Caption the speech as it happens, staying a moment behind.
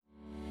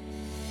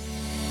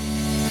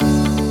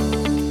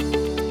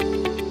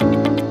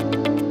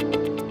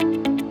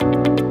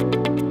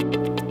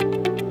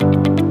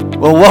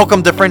Well,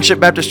 welcome to Friendship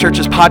Baptist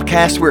Church's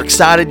podcast. We're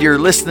excited you're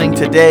listening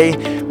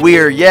today. We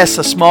are, yes,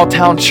 a small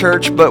town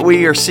church, but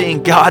we are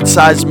seeing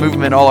God-sized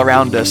movement all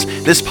around us.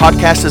 This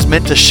podcast is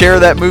meant to share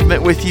that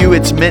movement with you.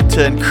 It's meant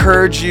to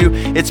encourage you.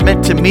 It's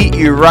meant to meet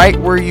you right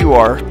where you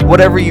are,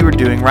 whatever you are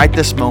doing right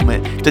this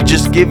moment, to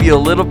just give you a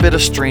little bit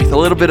of strength, a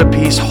little bit of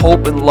peace,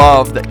 hope, and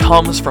love that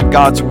comes from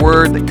God's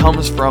Word, that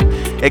comes from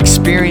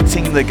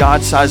experiencing the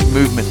God-sized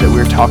movement that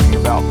we're talking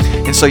about.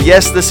 And so,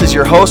 yes, this is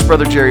your host,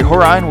 Brother Jerry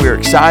Horine. We're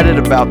excited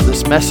about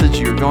this message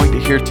you're going to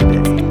hear today.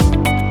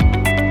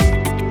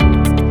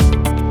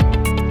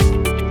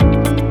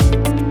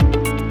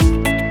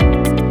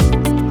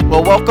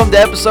 Well, welcome to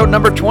episode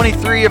number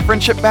 23 of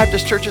Friendship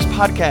Baptist Church's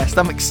podcast.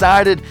 I'm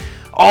excited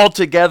all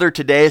together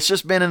today. It's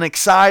just been an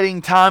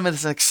exciting time.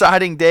 It's an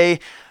exciting day.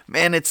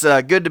 Man, it's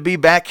good to be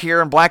back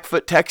here in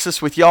Blackfoot, Texas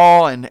with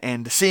y'all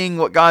and seeing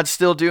what God's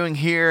still doing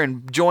here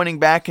and joining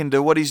back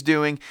into what He's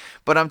doing.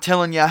 But I'm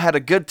telling you, I had a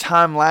good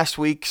time last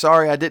week.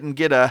 Sorry I didn't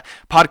get a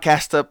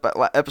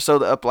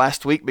episode up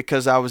last week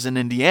because I was in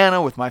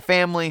Indiana with my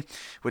family,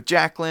 with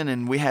Jacqueline,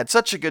 and we had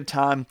such a good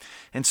time.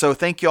 And so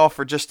thank you all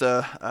for just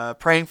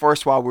praying for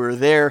us while we were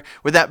there.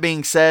 With that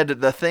being said,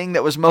 the thing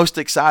that was most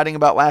exciting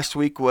about last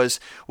week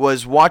was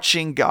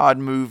watching God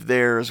move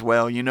there as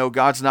well. You know,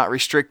 God's not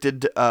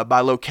restricted by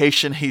location.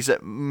 He's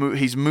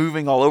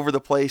moving all over the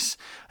place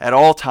at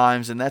all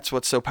times, and that's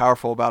what's so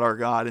powerful about our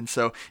God. And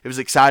so it was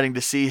exciting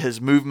to see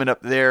His movement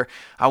up there.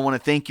 I want to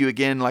thank you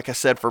again, like I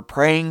said, for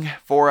praying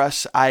for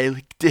us.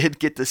 I did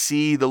get to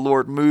see the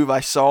Lord move. I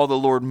saw the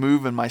Lord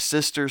move in my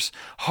sister's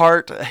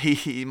heart.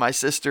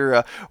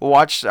 I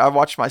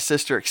watched my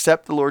sister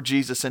accept the Lord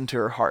Jesus into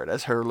her heart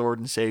as her Lord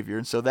and Savior.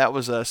 And so that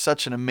was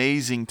such an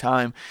amazing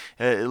time.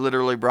 It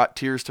literally brought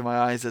tears to my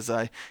eyes as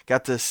I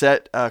got to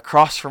set a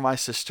cross for my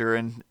sister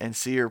and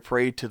see her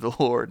pray to the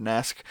Lord and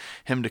ask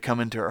Him to come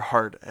into her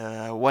heart.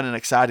 What an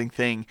exciting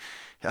thing.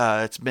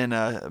 It's been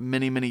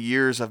many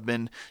years I've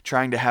been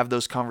trying to have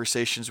those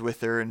conversations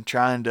with her and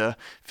trying to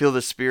feel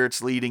the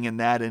Spirit's leading in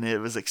that, and it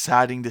was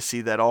exciting to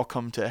see that all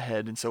come to a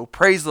head. And so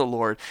praise the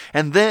Lord.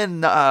 And then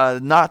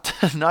not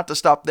to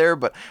stop there,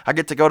 but I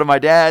get to go to my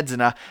dad's,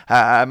 and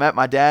I met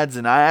my dad's,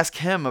 and I asked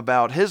him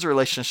about his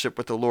relationship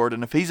with the Lord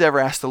and if he's ever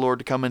asked the Lord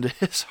to come into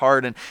his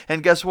heart.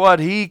 And guess what?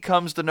 He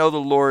comes to know the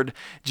Lord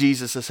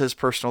Jesus as his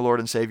personal Lord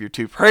and Savior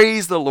too.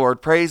 Praise the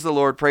Lord, praise the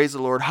Lord, praise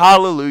the Lord.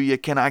 Hallelujah.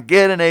 Can I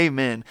get an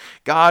amen?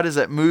 God is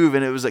at move,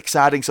 and it was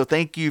exciting. So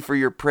thank you for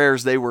your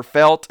prayers. They were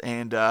felt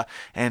and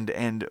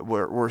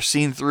were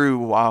seen through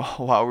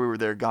while we were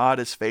there. God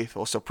is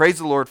faithful. So praise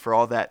the Lord for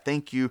all that.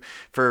 Thank you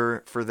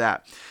for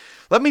that.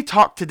 Let me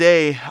talk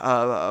today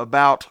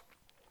about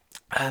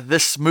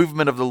this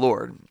movement of the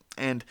Lord.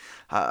 And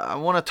I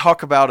want to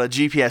talk about a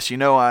GPS. You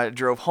know, I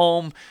drove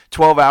home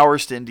 12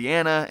 hours to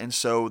Indiana, and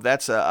so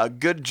that's a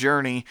good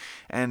journey,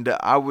 and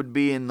I would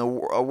be in a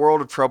world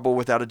of trouble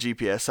without a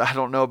GPS. I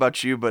don't know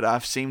about you, but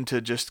I've seemed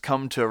to just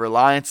come to a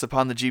reliance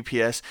upon the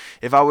GPS.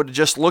 If I would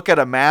just look at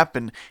a map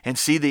and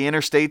see the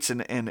interstates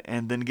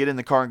and then get in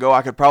the car and go,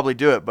 I could probably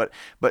do it, but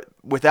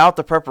without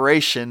the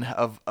preparation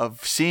of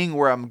seeing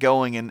where I'm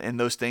going and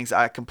those things,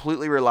 I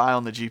completely rely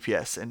on the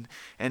GPS,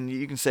 and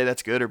you can say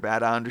that's good or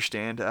bad, I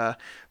understand,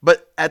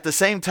 but at the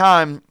same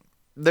time,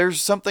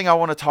 there's something I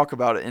want to talk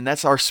about, and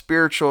that's our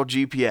spiritual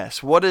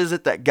GPS. What is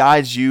it that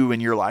guides you in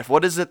your life?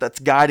 What is it that's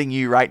guiding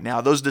you right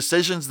now? Those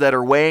decisions that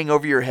are weighing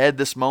over your head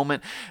this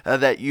moment,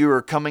 that you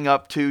are coming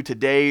up to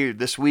today, or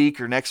this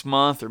week, or next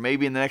month, or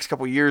maybe in the next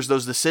couple of years,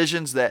 those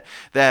decisions that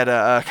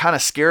kind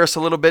of scare us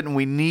a little bit, and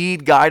we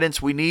need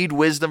guidance, we need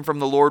wisdom from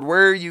the Lord.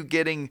 Where are you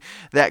getting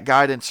that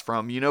guidance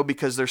from? You know,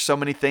 because there's so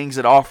many things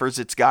it offers.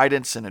 It's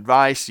guidance and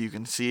advice. You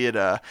can see it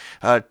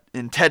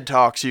in TED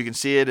Talks, you can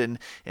see it in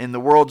the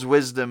world's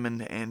wisdom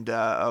and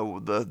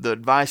the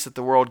advice that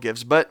the world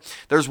gives. But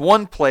there's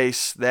one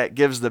place that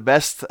gives the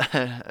best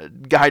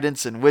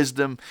guidance and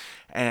wisdom,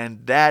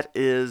 and that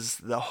is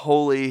the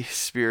Holy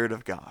Spirit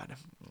of God.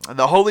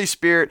 The Holy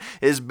Spirit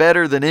is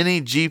better than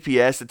any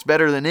GPS. It's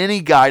better than any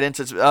guidance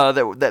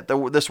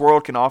that this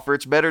world can offer.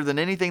 It's better than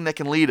anything that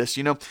can lead us.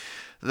 You know,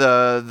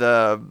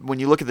 when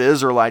you look at the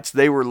Israelites,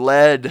 they were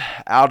led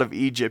out of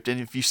Egypt,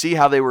 and if you see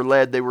how they were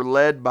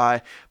led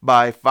by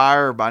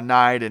fire by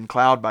night and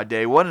cloud by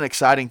day. What an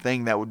exciting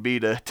thing that would be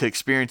to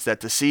experience that,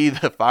 to see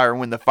the fire.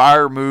 When the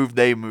fire moved,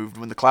 they moved.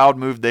 When the cloud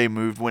moved, they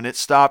moved. When it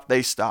stopped,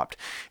 they stopped.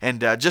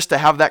 And just to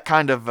have that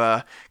kind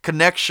of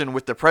connection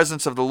with the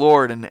presence of the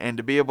Lord and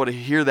to be able to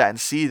hear that and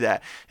see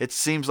that, it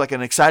seems like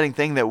an exciting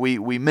thing that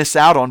we miss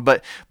out on,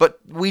 but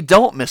we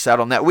don't miss out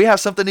on that. We have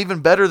something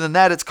even better than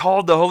that. It's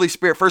called the Holy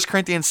Spirit. 1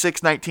 Corinthians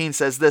 6:19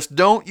 says this: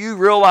 "Don't you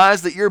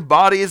realize that your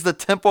body is the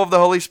temple of the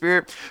Holy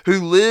Spirit who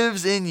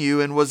lives in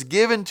you and was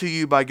given to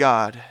you by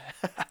God?"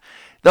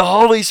 The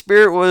Holy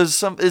Spirit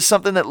is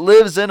something that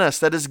lives in us,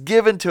 that is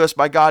given to us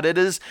by God. It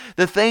is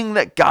the thing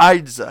that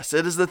guides us.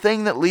 It is the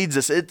thing that leads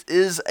us. It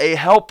is a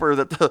helper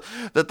that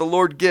the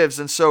Lord gives.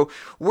 And so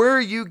where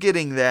are you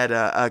getting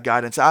that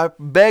guidance? I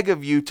beg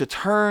of you to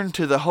turn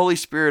to the Holy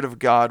Spirit of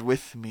God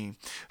with me.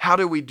 How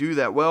do we do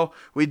that? Well,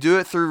 we do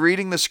it through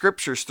reading the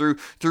scriptures, through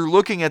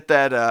looking at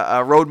that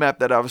roadmap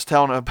that I was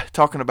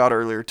talking about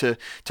earlier, to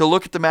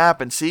look at the map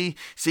and see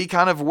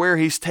kind of where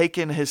He's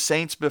taken His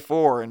saints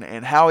before,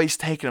 and how He's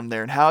taken them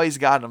there, and how He's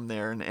got them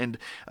there. And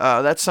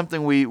that's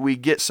something we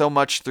get so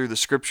much through the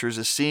scriptures,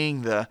 is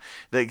seeing the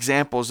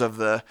examples of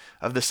the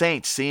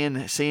saints,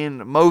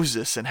 seeing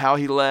Moses and how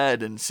he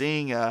led, and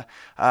seeing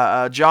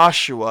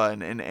Joshua,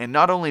 and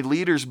not only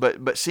leaders,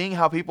 but seeing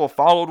how people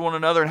followed one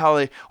another, and how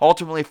they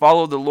ultimately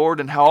followed the Lord,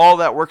 and how all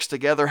that works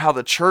together, how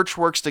the church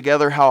works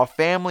together, how a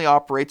family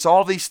operates,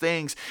 all these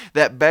things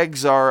that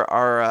begs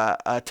our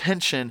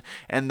attention,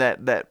 and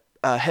that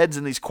heads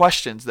in these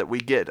questions that we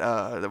get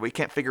that we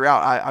can't figure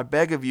out. I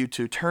beg of you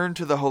to turn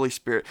to the Holy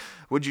Spirit.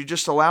 Would you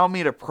just allow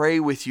me to pray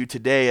with you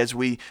today as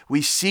we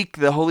seek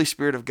the Holy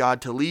Spirit of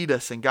God to lead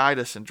us and guide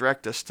us and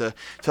direct us, to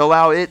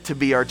allow it to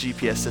be our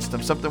GPS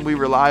system, something we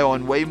rely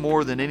on way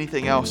more than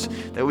anything else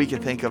that we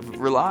can think of.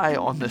 Rely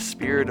on the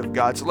Spirit of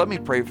God. So let me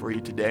pray for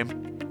you today.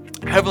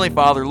 Heavenly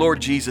Father, Lord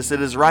Jesus,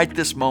 it is right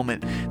this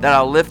moment that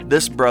I lift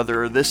this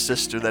brother or this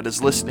sister that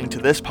is listening to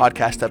this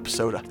podcast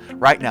episode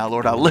right now.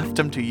 Lord, I lift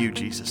them to you,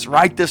 Jesus.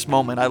 Right this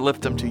moment, I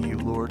lift them to you,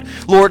 Lord.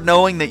 Lord,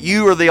 knowing that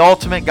you are the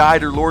ultimate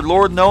guider, Lord.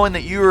 Lord, knowing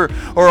that you are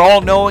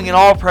all-knowing and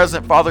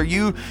all-present, Father.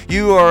 You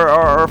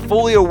are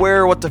fully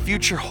aware of what the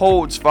future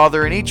holds,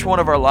 Father, in each one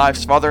of our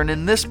lives, Father, and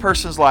in this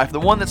person's life, the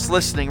one that's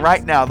listening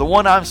right now, the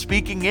one I'm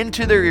speaking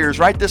into their ears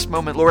right this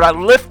moment, Lord, I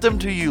lift them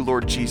to you,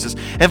 Lord Jesus.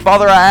 And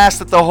Father, I ask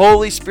that the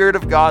Holy Spirit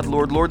of God,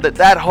 Lord,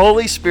 that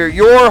Holy Spirit,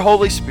 your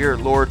Holy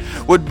Spirit, Lord,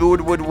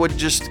 would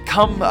just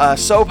come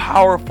so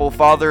powerful,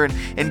 Father,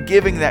 in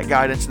giving that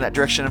guidance in that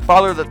direction. And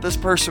Father, that this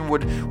person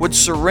would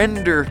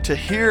surrender to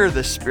hear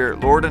the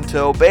Spirit, Lord, and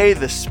to obey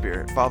the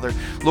Spirit, Father.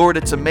 Lord,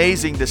 it's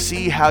amazing to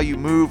see how you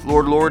move,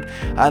 Lord.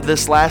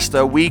 This last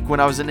week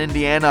when I was in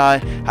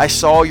Indiana, I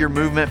saw your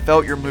movement,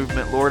 felt your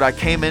movement, Lord. I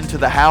came into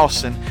the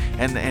house and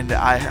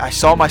I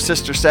saw my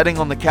sister sitting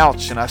on the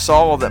couch, and I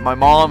saw that my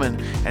mom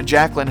and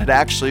Jacqueline had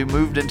actually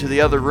moved into the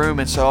other room.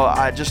 And so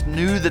I just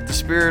knew that the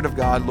Spirit of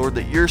God, Lord,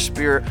 that your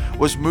Spirit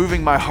was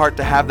moving my heart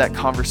to have that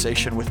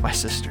conversation with my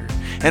sister.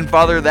 And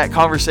Father, that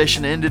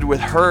conversation ended with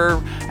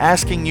her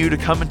asking you to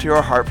come into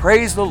our heart.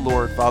 Praise the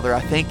Lord, Father. I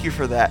thank you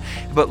for that.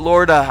 But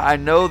Lord, I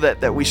know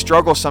that we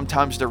struggle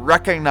sometimes to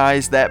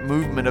recognize that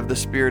movement of the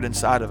Spirit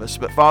inside of us.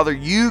 But Father,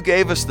 you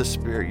gave us the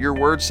Spirit. Your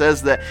word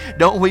says that.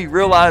 Don't we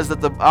realize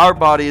that our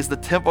body is the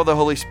temple of the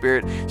Holy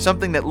Spirit,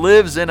 something that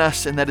lives in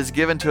us and that is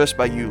given to us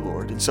by you,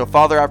 Lord. And so,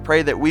 Father, I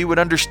pray that we would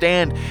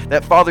understand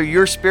that, Father,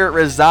 your Spirit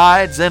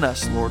resides in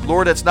us, Lord.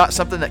 Lord, it's not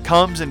something that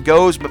comes and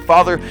goes, but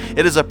Father,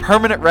 it is a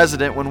permanent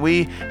resident when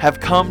we have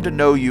come to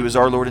know you as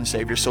our Lord and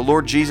Savior. So,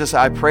 Lord Jesus,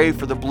 I pray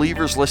for the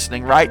believers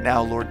listening right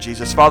now, Lord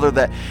Jesus, Father,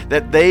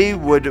 that they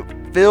would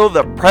feel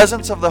the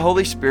presence of the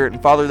Holy Spirit,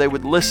 and Father, they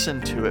would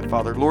listen to it,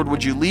 Father. Lord,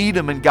 would you lead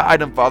them and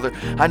guide them, Father?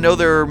 I know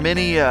there are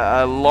many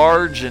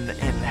large and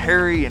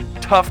hairy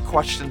and tough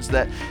questions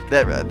that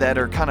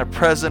are kind of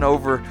present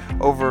over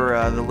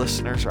the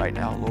listeners right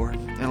now, Lord.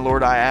 And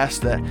Lord, I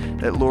ask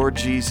that Lord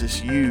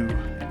Jesus, you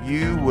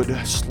would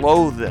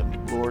slow them,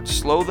 Lord,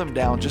 slow them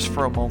down just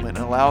for a moment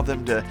and allow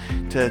them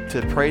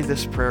to pray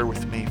this prayer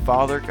with me.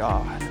 Father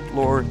God,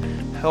 Lord,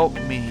 help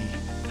me,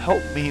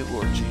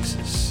 Lord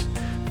Jesus.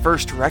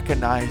 First,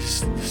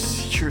 recognize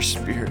your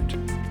Spirit,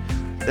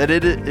 that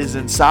it is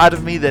inside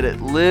of me, that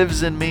it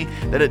lives in me,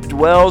 that it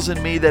dwells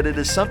in me, that it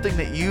is something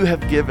that you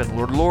have given,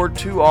 Lord. Lord,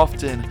 too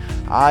often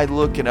I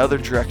look in other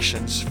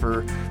directions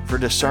for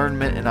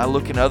discernment, and I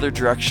look in other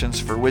directions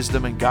for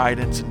wisdom and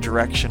guidance and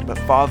direction. But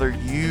Father,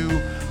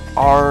 you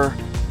are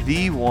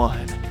the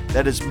one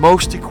that is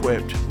most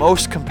equipped,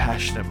 most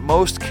compassionate,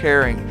 most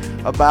caring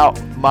about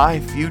my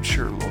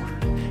future, Lord.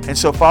 And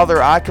so,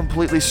 Father, I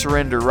completely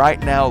surrender right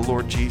now,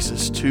 Lord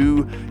Jesus,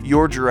 to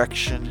your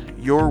direction,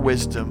 your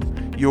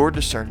wisdom, your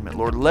discernment.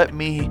 Lord, let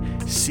me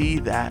see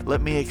that.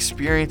 Let me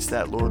experience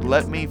that, Lord.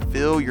 Let me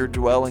feel your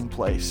dwelling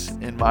place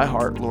in my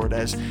heart, Lord,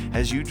 as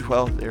you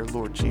dwell there,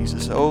 Lord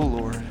Jesus. Oh,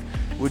 Lord,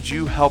 would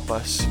you help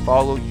us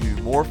follow you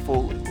more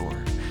fully,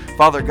 Lord?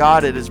 Father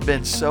God, it has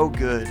been so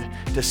good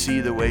to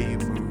see the way you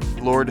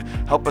move. Lord,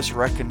 help us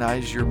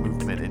recognize your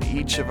movement in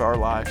each of our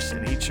lives,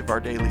 in each of our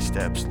daily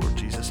steps, Lord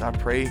Jesus. I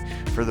pray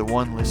for the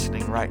one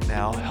listening right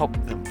now. Help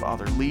them,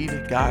 Father.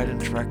 Lead, guide, and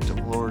direct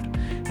them, Lord,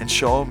 and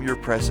show them your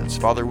presence.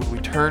 Father, we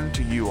turn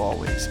to you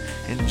always.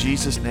 In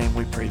Jesus' name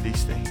we pray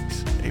these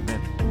things.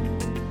 Amen.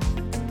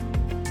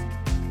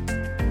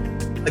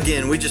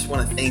 Again, we just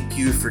want to thank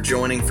you for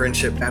joining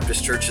Friendship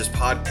Baptist Church's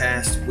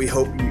podcast. We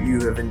hope you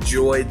have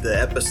enjoyed the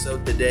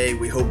episode today.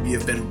 We hope you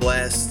have been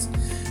blessed.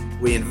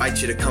 We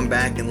invite you to come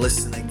back and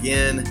listen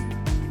again.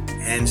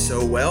 And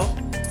so, well,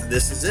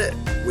 this is it.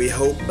 We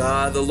hope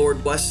the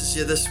Lord blesses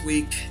you this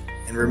week.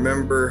 And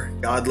remember,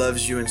 God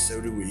loves you and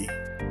so do we.